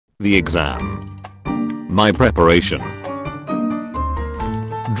The exam. My preparation.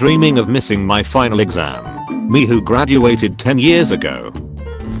 Dreaming of missing my final exam. Me who graduated 10 years ago.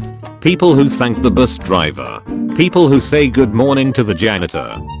 People who thank the bus driver. People who say good morning to the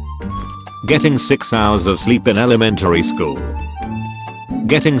janitor. Getting 6 hours of sleep in elementary school.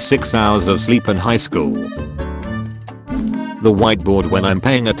 Getting 6 hours of sleep in high school. The whiteboard when I'm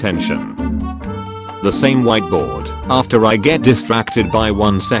paying attention. The same whiteboard after I get distracted by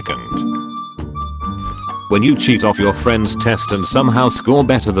 1 second. When you cheat off your friend's test and somehow score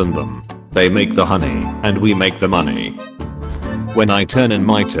better than them. They make the honey and we make the money. When I turn in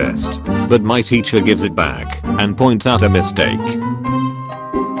my test, but my teacher gives it back and points out a mistake.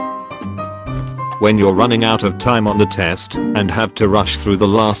 When you're running out of time on the test and have to rush through the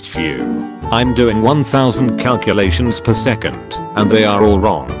last few. I'm doing 1000 calculations per second and they are all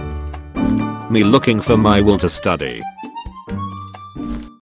wrong. Me looking for my will to study.